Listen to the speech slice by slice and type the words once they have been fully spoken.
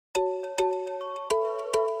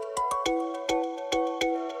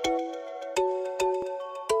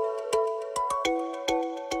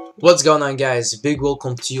What's going on, guys? Big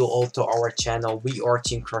welcome to you all to our channel. We are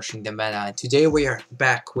Team Crushing the Meta, and today we are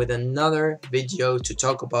back with another video to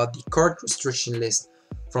talk about the card restriction list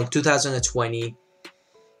from 2020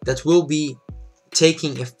 that will be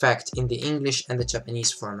taking effect in the English and the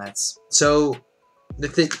Japanese formats. So the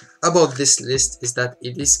thing about this list is that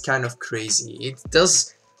it is kind of crazy. It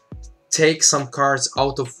does take some cards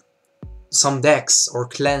out of some decks or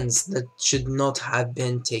clans that should not have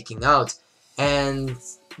been taken out, and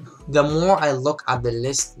the more I look at the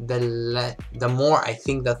list, the more I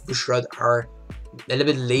think that Bushrod are a little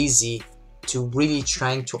bit lazy to really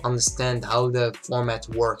trying to understand how the format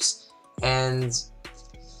works. And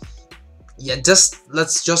yeah,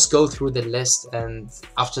 let's just go through the list, and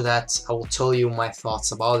after that I will tell you my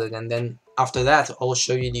thoughts about it, and then after that I will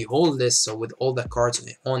show you the whole list, so with all the cards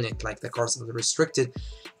on it, like the cards that are restricted,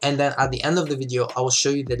 and then at the end of the video I will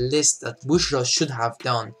show you the list that Bushrod should have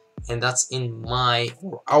done, and that's in my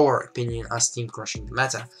or our opinion as Team Crushing the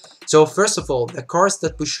Meta. So first of all, the cards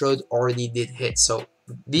that Bushrod already did hit. So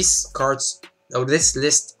these cards, or this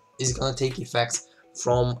list, is gonna take effect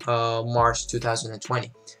from March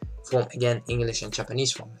 2020, from again English and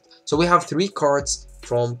Japanese format. So we have 3 cards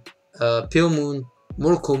from Pale Moon,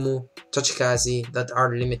 Murokumu, Tochikaze that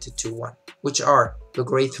are limited to 1, which are the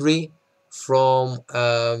grade 3 from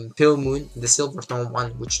Pale Moon, the Silver Tone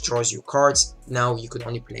one, which draws you cards. Now you could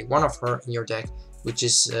only play 1 of her in your deck, which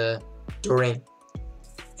is Doriane.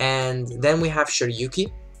 And then we have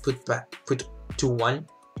Shirayuki put to 1.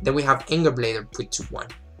 Then we have Anger Blader put to 1.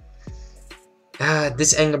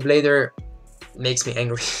 This Anger Blader makes me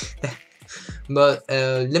angry. But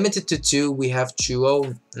limited to 2, we have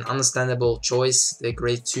Cho-Ou, an understandable choice, the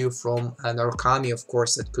grade 2 from Narukami, of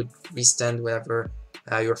course, that could restand whenever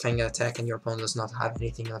your Vanguard attack and your opponent does not have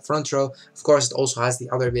anything in the front row. Of course, it also has the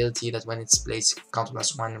other ability that when it's placed, counter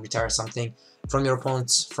 +1, retire something from your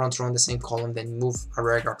opponent's front row in the same column, then move a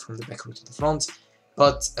rare card from the back row to the front.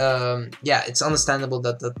 But yeah, it's understandable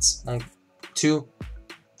that that's on 2.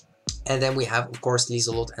 And then we have, of course,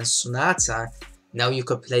 Lisolette and Sonata. Now you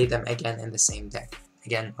could play them again in the same deck.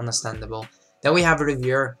 Again, understandable. Then we have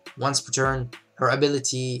Riviere. Once per turn, her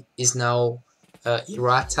ability is now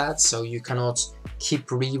Errata, so you cannot keep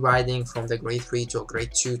rewriting from the grade 3 to a grade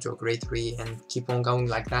 2 to a grade 3 and keep on going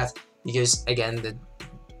like that, because again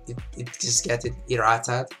it just gets it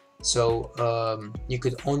Errata. So you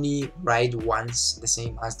could only ride once, the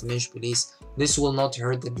same as Diminished Release. This will not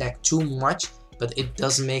hurt the deck too much, but it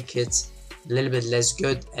does make it a little bit less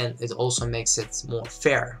good, and it also makes it more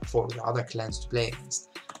fair for the other clans to play against.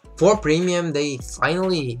 For premium, they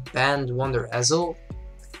finally banned Wonder Ezel,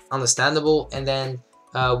 understandable. And then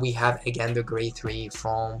we have again the grade 3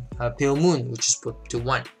 from Pale Moon, which is put to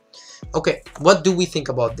 1. Okay, what do we think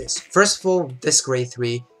about this? First of all, this grade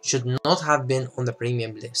 3 should not have been on the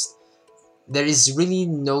premium list. There is really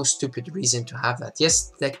no stupid reason to have that.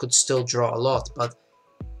 Yes, that could still draw a lot, but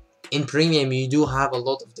in premium you do have a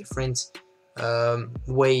lot of different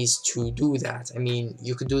ways to do that. I mean,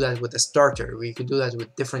 you could do that with a starter, or you could do that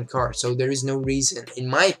with different cards. So there is no reason, in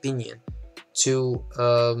my opinion, to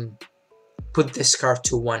put this card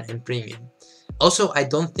to 1 in premium. Also, I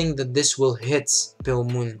don't think that this will hit Pale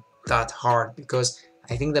Moon that hard, because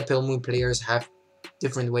I think the Pale Moon players have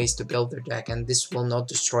different ways to build their deck, and this will not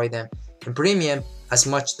destroy them in premium as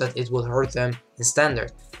much that it will hurt them in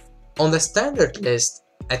standard. On the standard list,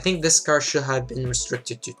 I think this card should have been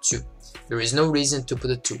restricted to 2. There is no reason to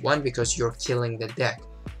put it to 1, because you're killing the deck.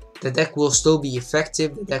 The deck will still be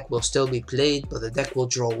effective, the deck will still be played, but the deck will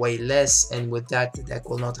draw way less, and with that the deck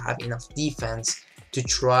will not have enough defense to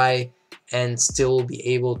try and still be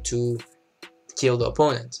able to kill the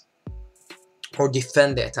opponent or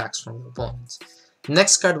defend the attacks from the opponent.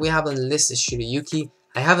 Next card we have on the list is Shirayuki.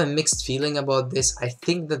 I have a mixed feeling about this. I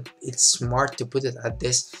think that it's smart to put it at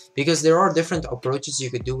this, because there are different approaches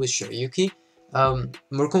you could do with Shirayuki.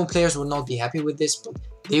 Murokumu players would not be happy with this, but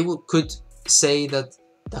they could say that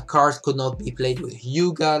the card could not be played with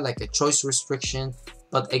Hyuga, like a choice restriction.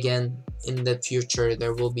 But again, in the future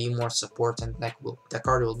there will be more support, and the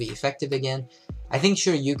card will be effective again. I think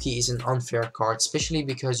Shirayuki is an unfair card, especially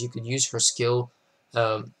because you could use her skill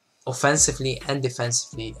offensively and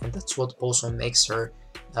defensively, and that's what also makes her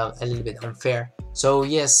a little bit unfair. So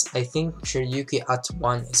yes, I think Shirayuki at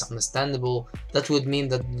 1 is understandable. That would mean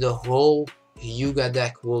that the whole Hyuga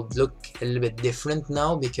deck will look a little bit different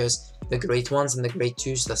now, because the grade 1s and the grade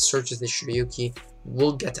 2s that searches the Shirayuki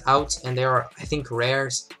will get out, and they are, I think,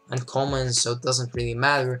 rares and commons, so it doesn't really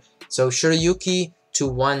matter. So Shirayuki to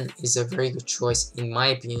 1 is a very good choice in my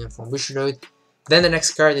opinion from Bushrod. Then the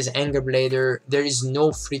next card is Anger Blader. There is no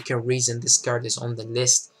freaking reason this card is on the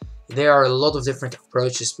list. there are a lot of different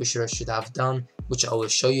approaches Bushra should have done, which I will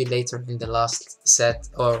show you later in the last set,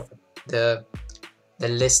 or the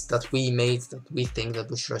list that we made, that we think that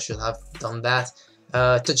Bushra should have done that.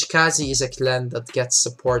 Tochikazi is a clan that gets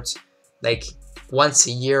support like once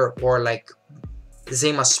a year, or like the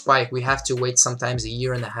same as Spike, we have to wait sometimes a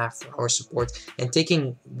year and a half for our support, and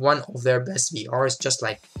taking one of their best VRs just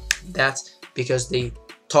like that because they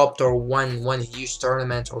topped or won one huge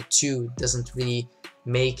tournament or two doesn't really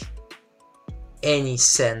make any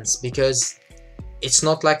sense, because it's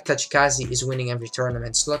not like Tochikazi is winning every tournament.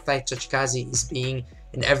 It's not like Tochikazi is being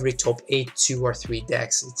in every top 8, 2 or 3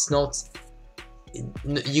 decks. It's not,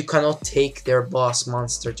 you cannot take their boss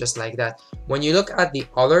monster just like that. When you look at the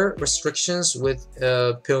other restrictions with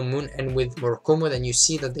Pale Moon and with Murakumo, then you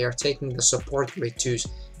see that they are taking the support grade 2s,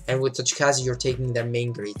 and with Tochikazi you're taking their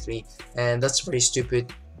main grade 3, and that's very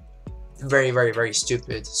stupid. Very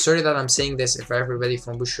stupid. Sorry that I'm saying this if everybody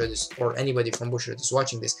from Bushiroad is, or anybody from Bushiroad is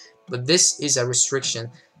watching this, but this is a restriction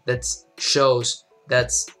that shows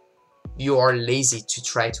that you are lazy to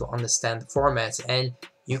try to understand the format. And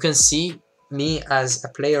you can see me as a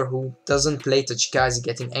player who doesn't play Tochikazi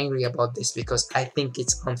getting angry about this, because I think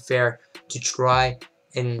it's unfair to try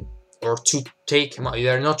and, or to take him out.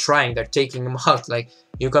 They're not trying, they're taking him out. Like,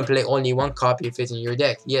 you can play only one copy of it in your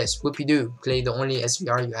deck. Yes, whoopie-doo, play the only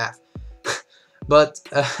SVR you have. But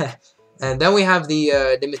and then we have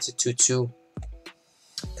the limited to 2.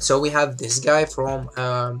 So we have this guy from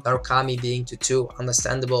Narukami being to 2.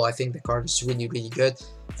 Understandable. I think the card is really good,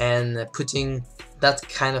 and putting that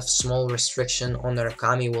kind of small restriction on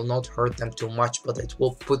Narukami will not hurt them too much, but it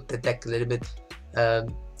will put the deck a little bit,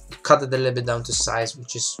 cut it a little bit down to size,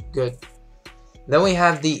 which is good. Then we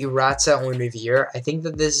have the Errata on Riviere. I think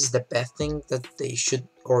that this is the best thing that they should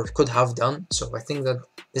or could have done. So I think that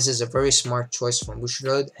this is a very smart choice from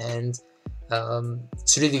Bushiroad, and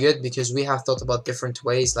it's really good because we have thought about different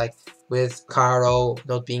ways, like with Caro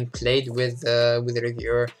not being played with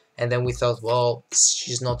Riviere, and then we thought, well,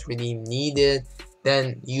 she's not really needed.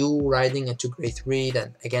 Then you riding into grade 3,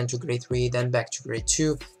 then again to grade 3, then back to grade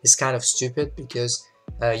 2 is kind of stupid, because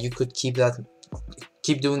you could keep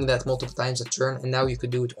doing that multiple times a turn, and now you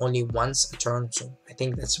could do it only once a turn. So I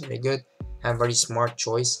think that's very good and very smart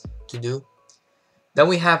choice to do. Then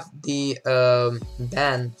we have the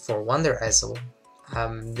ban for Wonder Ezel.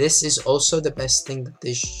 This is also the best thing that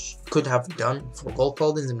they could have done for Gold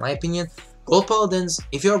Paladins, in my opinion. Gold Paladins,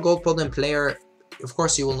 if you're a Gold Paladin player, of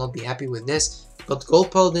course you will not be happy with this, but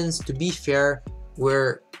Gold Paladins, to be fair,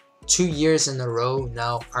 we're 2 years in a row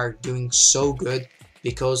now are doing so good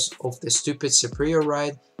because of the stupid Superior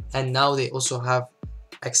ride, and now they also have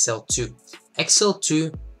XL2.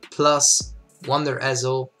 XL2 plus Wonder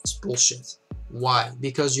Ezel is bullshit. Why?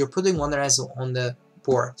 Because you're putting Wonder Ezel on the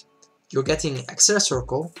board, you're getting extra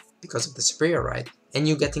circle because of the Superior ride, and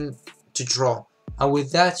you're getting to draw, and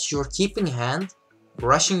with that you're keeping hand,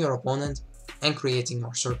 rushing your opponent, and creating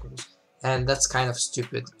more circles. And that's kind of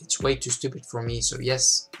stupid. It's way too stupid for me. So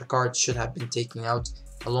yes, the card should have been taken out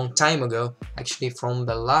a long time ago, actually from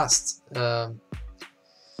the last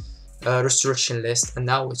restriction list, and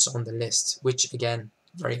now it's on the list, which again,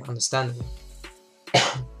 very understandable.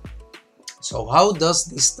 So how does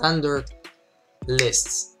the standard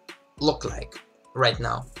list look like right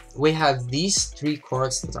now? We have these 3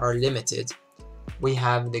 cards that are limited. We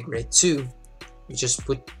have the grade 2, which is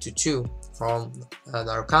put to 2 from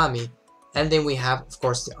Narukami, and then we have, of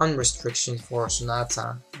course, the unrestriction for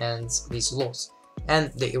Sonata and Lisolette,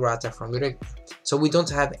 and the Errata from Riviere. So we don't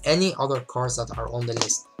have any other cards that are on the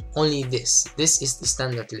list, only this. This is the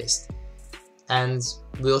standard list, and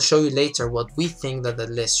we'll show you later what we think that the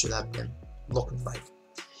list should have been looking like.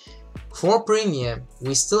 For premium,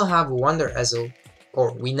 we still have Wonder Ezel,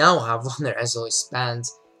 or we now have Wonder Ezel is banned.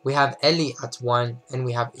 We have Ellie at 1, and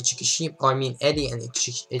we have Ichikishima, or I mean Ellie and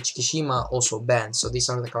Ichikishima also banned. So these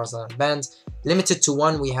are the cards that are banned. Limited to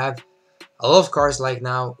 1, we have a lot of cards like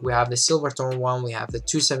now. We have the Silverthorn one, we have the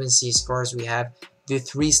 2 7C cards, we have the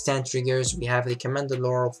 3 stand triggers, we have the Commander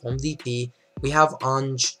Laurel from DP, we have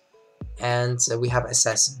Anj, and we have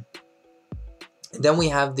Assassin. And then we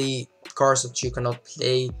have the cards that you cannot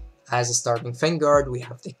play as a starting Vanguard. We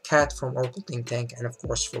have the Cat from Oracle Think Tank, and of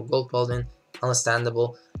course for Gold Paladin,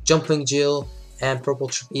 understandable. Jumping Jill and Purple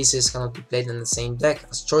Trapezes cannot be played in the same deck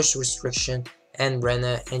as Choice Restriction, and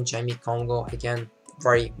Rena and Jamie Congo, again,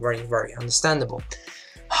 very understandable.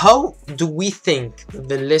 How do we think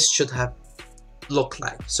the list should have looked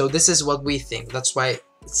like? So this is what we think. That's why it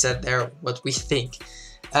said there what we think.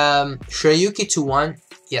 Shirayuki to 1,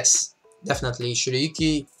 yes, definitely.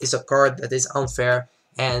 Shirayuki is a card that is unfair,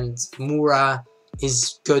 and Mura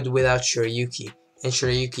is good without Shirayuki, and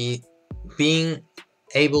Shirayuki being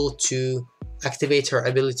able to activate her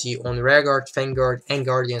ability on Rearguard, Vanguard, and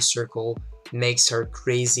Guardian Circle makes her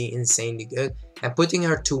crazy, insanely good. And putting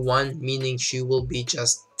her to 1, meaning she will be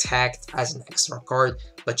just tagged as an extra card,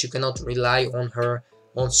 but you cannot rely on her,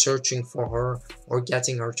 on searching for her, or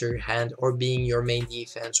getting her to your hand, or being your main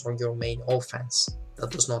defense or your main offense.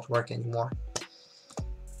 That does not work anymore.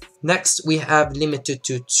 Next, we have limited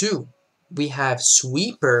to 2. We have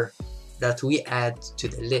Sweeper that we add to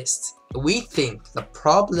the list. We think the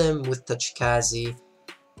problem with Tachikaze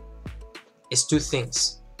is 2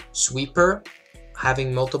 things. Sweeper,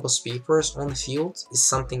 having multiple sweepers on the field, is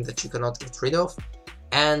something that you cannot get rid of.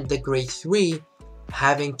 And the grade 3,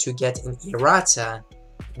 having to get an Errata,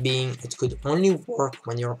 being it could only work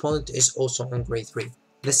when your opponent is also on grade 3.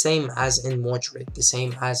 The same as in Moderate, the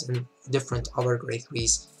same as in different other grade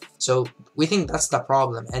 3s. So we think that's the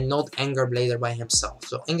problem, and not Anger Blader by himself.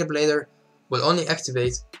 So Anger Blader will only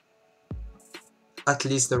activate at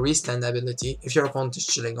least the restand ability if your opponent is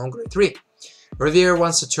chilling on grade 3. Riviere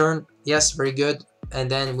once a turn, yes, very good. And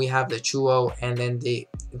then we have the Cho-Ou and then the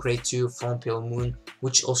grade 2 from Pale Moon,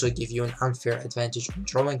 which also give you an unfair advantage on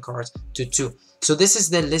drawing cards to 2. So this is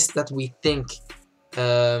the list that we think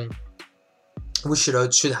we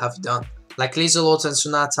should have done. Like Lisolette and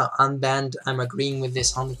Sonata unbanned, I'm agreeing with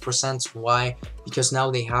this 100%. Why? Because now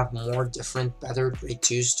they have more different, better grade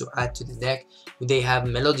 2s to add to the deck. They have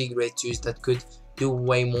Melody grade 2s that could do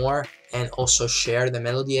way more and also share the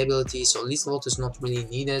Melody ability. So Lisolette is not really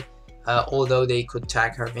needed, although they could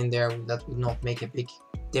tag her in there. That would not make a big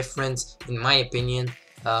difference, in my opinion.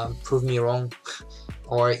 Prove me wrong,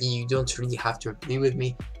 or you don't really have to agree with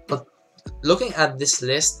me. But looking at this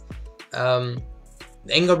list,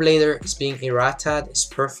 the Anger Blader is being errata is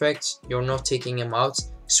perfect. You're not taking him out.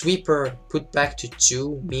 Sweeper put back to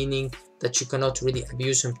 2, meaning that you cannot really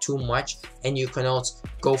abuse him too much, and you cannot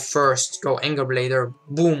go first, go Anger Blader,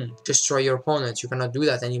 boom, destroy your opponent. You cannot do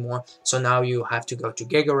that anymore. So now you have to go to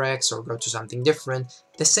Gigarex or go to something different.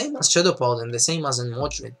 The same as Shadowpod and the same as in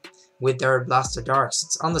Modred with their Blaster Darks.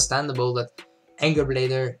 It's understandable that Anger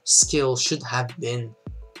Blader skill should have been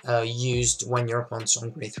used when your opponent's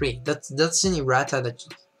on grade 3. That's an errata that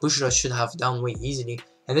Bushido should have done way easily,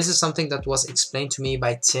 and this is something that was explained to me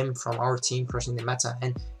by Tim from our team Crushing the Meta,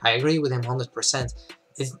 and I agree with him 100%.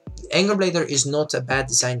 Anger Blader is not a bad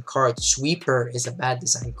design card. Sweeper is a bad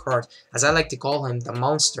design card, as I like to call him, the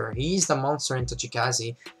monster. He is the monster in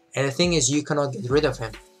Tachikaze, and the thing is, you cannot get rid of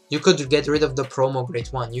him. You could get rid of the promo grade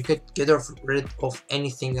 1. You could get rid of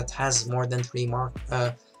anything that has more than 3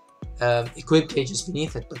 equip pages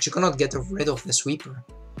beneath it, but you cannot get rid of the Sweeper.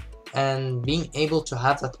 And being able to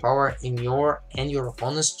have that power in your and your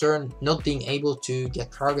opponent's turn, not being able to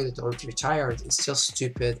get targeted or retired, is just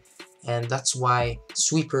stupid. And that's why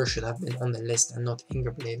Sweeper should have been on the list and not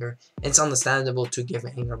Anger Blader. It's understandable to give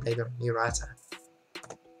an Anger Blader an errata.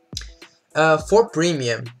 For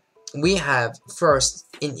premium, we have first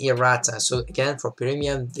in errata. So again, for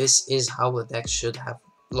premium, this is how the deck should have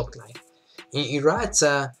looked like. In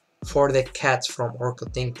errata, for the cat from Oracle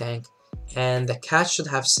Think Tank, and the cat should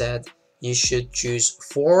have said you should choose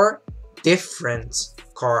 4 different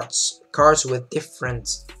cards with different,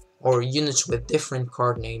 or units with different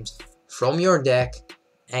card names from your deck,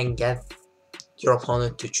 and get your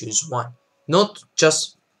opponent to choose 1. Not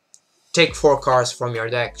just take 4 cards from your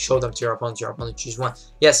deck, show them to your opponent choose 1.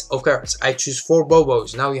 Yes, of course, I choose 4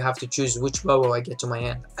 Bobos, now you have to choose which Bobo I get to my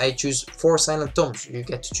hand. I choose 4 Silent Tomes, you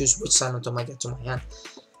get to choose which Silent Tome I get to my hand.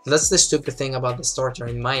 That's the stupid thing about the starter,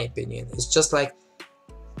 in my opinion. It's just like,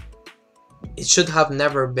 it should have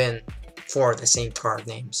never been 4 the same card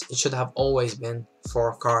names. It should have always been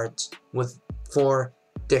 4 cards with 4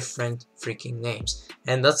 different freaking names.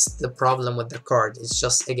 And that's the problem with the card. It's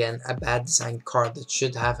just, again, a bad designed card that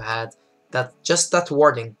should have had that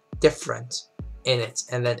wording different in it,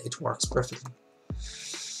 and then it works perfectly.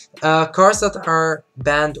 Cards that are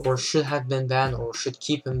banned or should have been banned or should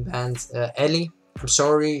keep them banned. Ellie. I'm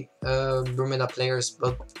sorry, Brumida players,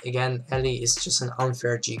 but again, Ellie is just an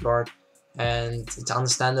unfair G-Guard, and it's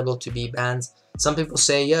understandable to be banned. Some people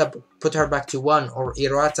say, yeah, put her back to 1, or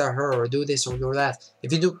errata her, or do this or do that.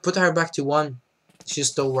 If you do put her back to 1, she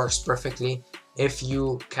still works perfectly. If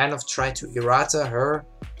you kind of try to errata her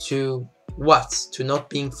to what? To not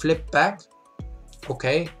being flipped back?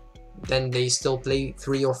 Okay, then they still play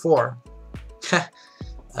 3 or 4.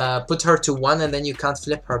 Put her to 1 and then you can't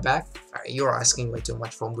flip her back? You're asking way too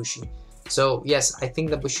much from Bushi. So yes, I think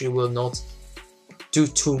that Bushi will not do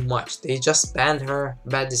too much. They just banned her,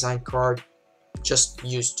 bad design card, just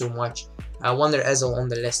used too much. I wonder Ezel on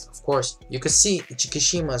the list. Of course, you could see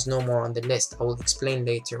Chikishima is no more on the list. I will explain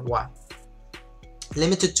later why.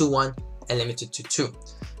 Limited to 1, and limited to 2.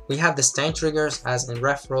 We have the Stein triggers as in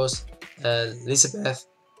Refros, Elizabeth,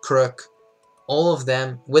 Crook. All of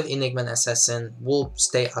them with Enigma and Assassin will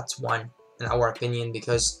stay at 1 in our opinion,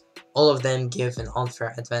 because all of them give an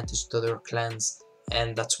unfair advantage to their clans,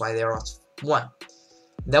 and that's why they're at 1.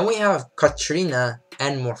 Then we have Katrina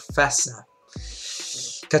and Morfessa.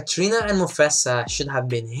 Katrina and Morfessa should have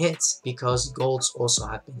been hit because golds also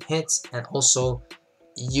have been hit, and also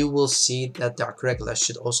you will see that Dark Regular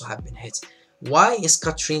should also have been hit. Why is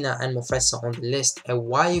Katrina and Morfessa on the list, and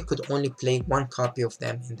why you could only play 1 copy of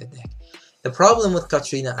them in the deck? The problem with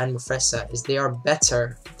Katrina and Morfessa is they are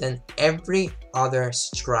better than every other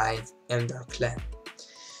stride in their clan.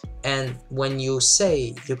 And when you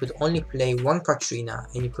say you could only play 1 Katrina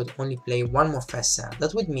and you could only play 1 Morfessa,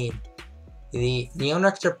 that would mean the Neon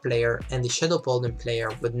Rector player and the Shadow Paladin player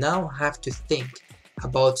would now have to think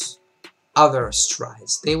about other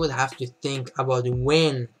strides. They would have to think about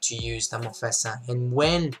when to use the Morfessa and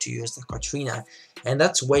when to use the Katrina, and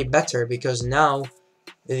that's way better because now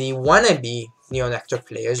the wannabe Neon Rector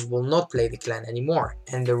players will not play the clan anymore,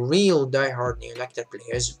 and the real diehard Neon Rector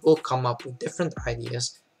players will come up with different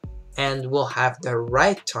ideas and will have the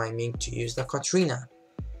right timing to use the Katrina.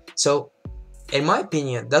 So in my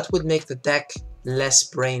opinion, that would make the deck less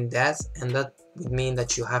brain dead, and that would mean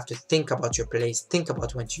that you have to think about your plays, think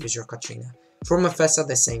about when to use your Katrina. For Morfessa,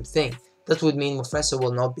 the same thing. That would mean Morfessa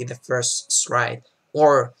will not be the first stride,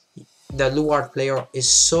 or the Luard player is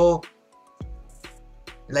so,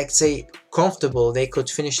 like say, comfortable they could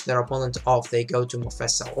finish their opponent off, they go to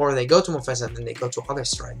Morfessa, or they go to Morfessa then they go to other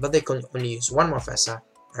stride, but they can only use 1 Morfessa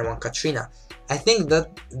and 1 Katrina. I think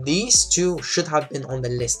that these 2 should have been on the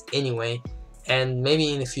list anyway, and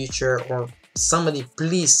maybe in the future, or somebody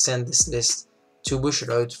please send this list to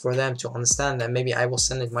Bushiroad for them to understand that. Maybe I will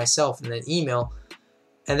send it myself in an email.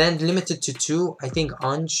 And then limited to 2, I think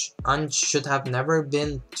Anj should have never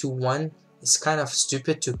been to 1. It's kind of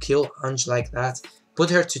stupid to kill Anj like that.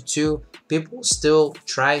 Put her to 2, people still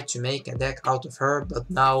try to make a deck out of her, but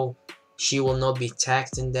now she will not be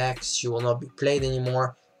tagged in decks, she will not be played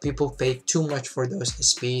anymore. People pay too much for those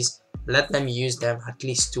SPs, let them use them, at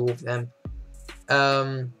least 2 of them.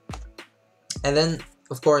 And then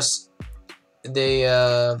of course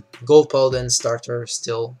the Gold Paladin starter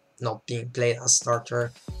still not being played as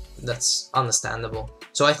starter, that's understandable.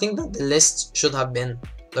 So I think that the list should have been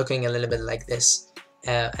looking a little bit like this,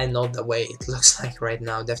 and not the way it looks like right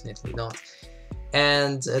now, definitely not.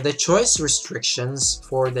 And the choice restrictions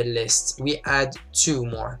for the list, we add 2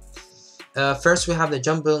 more. First we have the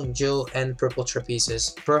Jumping Jill and Purple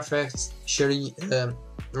Trapezes, perfect.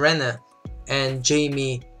 Rena and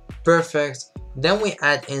Jamie, perfect. Then we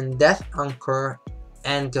add in Death Anchor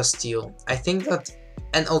and Gastille. I think that,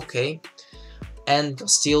 and okay, and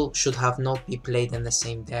Gastille should have not be played in the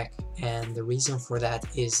same deck, and the reason for that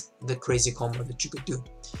is the crazy combo that you could do.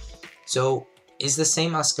 So it's the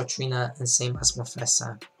same as Katrina and same as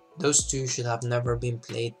Morfessa. Those 2 should have never been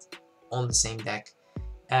played on the same deck.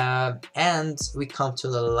 And we come to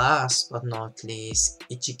the last but not least,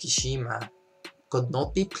 Ichikishima could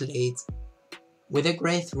not be played with a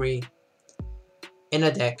grade 3 in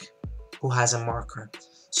a deck who has a marker.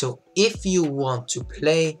 So if you want to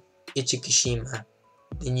play Ichikishima,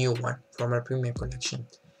 the new one from our premium collection,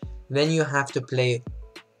 then you have to play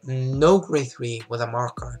no grade 3 with a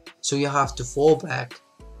marker. So you have to fall back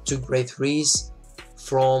to grade 3s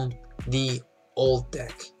from the old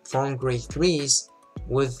deck, from grade 3s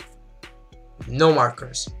with no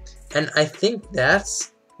markers. And I think that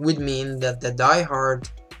would mean that the diehard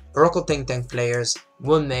Oracle Think Tank players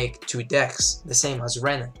will make 2 decks, the same as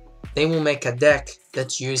Ren. They will make a deck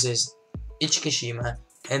that uses Ichikishima,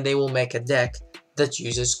 and they will make a deck that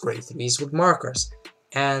uses grade 3s with markers.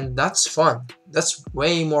 And that's fun. That's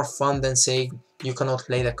way more fun than saying you cannot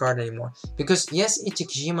play the card anymore. Because yes,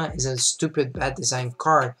 Ichikishima is a stupid bad design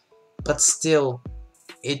card, but still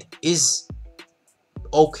it is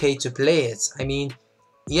okay to play it. I mean,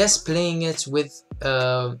 yes, playing it with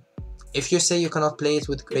if you say you cannot play it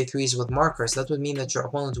with grade 3s with markers, that would mean that your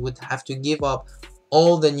opponent would have to give up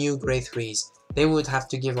all the new grade 3s. They would have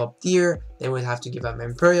to give up Deer, they would have to give up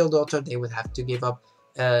Imperial Daughter, they would have to give up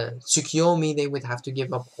Tsukiyomi, they would have to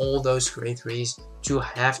give up all those grade 3s to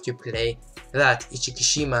have to play that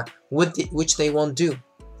Ichikishima, which they won't do.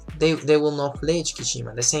 They will not play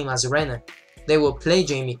Ichikishima, the same as Renner. They will play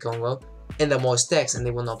Jamie Congo in the most decks, and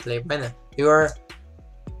they will not play Renner. You are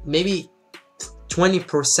maybe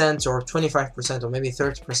 20% or 25% or maybe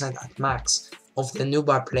 30% at max of the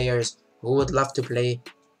Nubar players who would love to play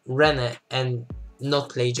Rene and not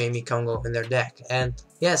play Jamie Congo in their deck. And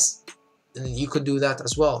yes, you could do that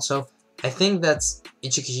as well. So I think that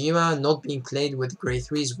Ichikijima not being played with grade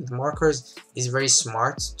 3s with markers is very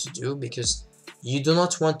smart to do, because you do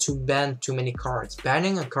not want to ban too many cards.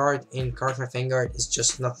 Banning a card in Cardfight Vanguard is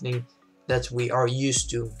just nothing that we are used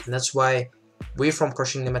to, and that's why we from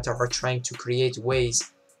Crushing the Meta are trying to create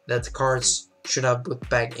ways that cards should have put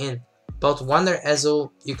back in. But Wonder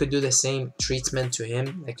Ezel, you could do the same treatment to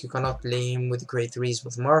him, like you cannot play him with grade 3s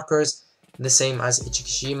with markers, the same as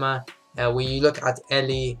Ichikishima. When you look at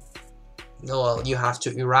Ellie, well, you have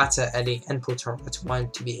to Errata Ellie and put her at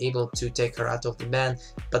 1 to be able to take her out of the ban,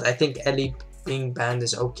 but I think Ellie being banned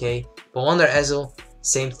is okay. But Wonder Ezel,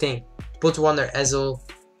 same thing. Put Wonder Ezel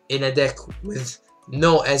in a deck with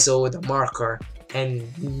no Ezel with a marker, and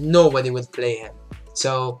nobody would play him.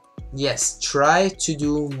 So yes, try to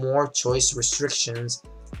do more choice restrictions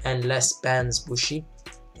and less bans, Bushi,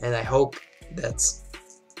 and I hope that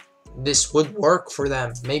this would work for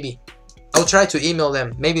them. Maybe I'll try to email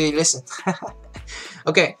them, maybe they listen.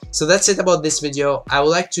 Okay, so that's it about this video. I would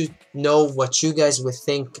like to know what you guys would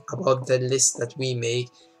think about the list that we made.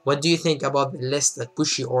 What do you think about the list that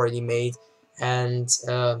Bushi already made? And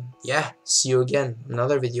yeah, see you again in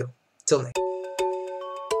another video. Till next.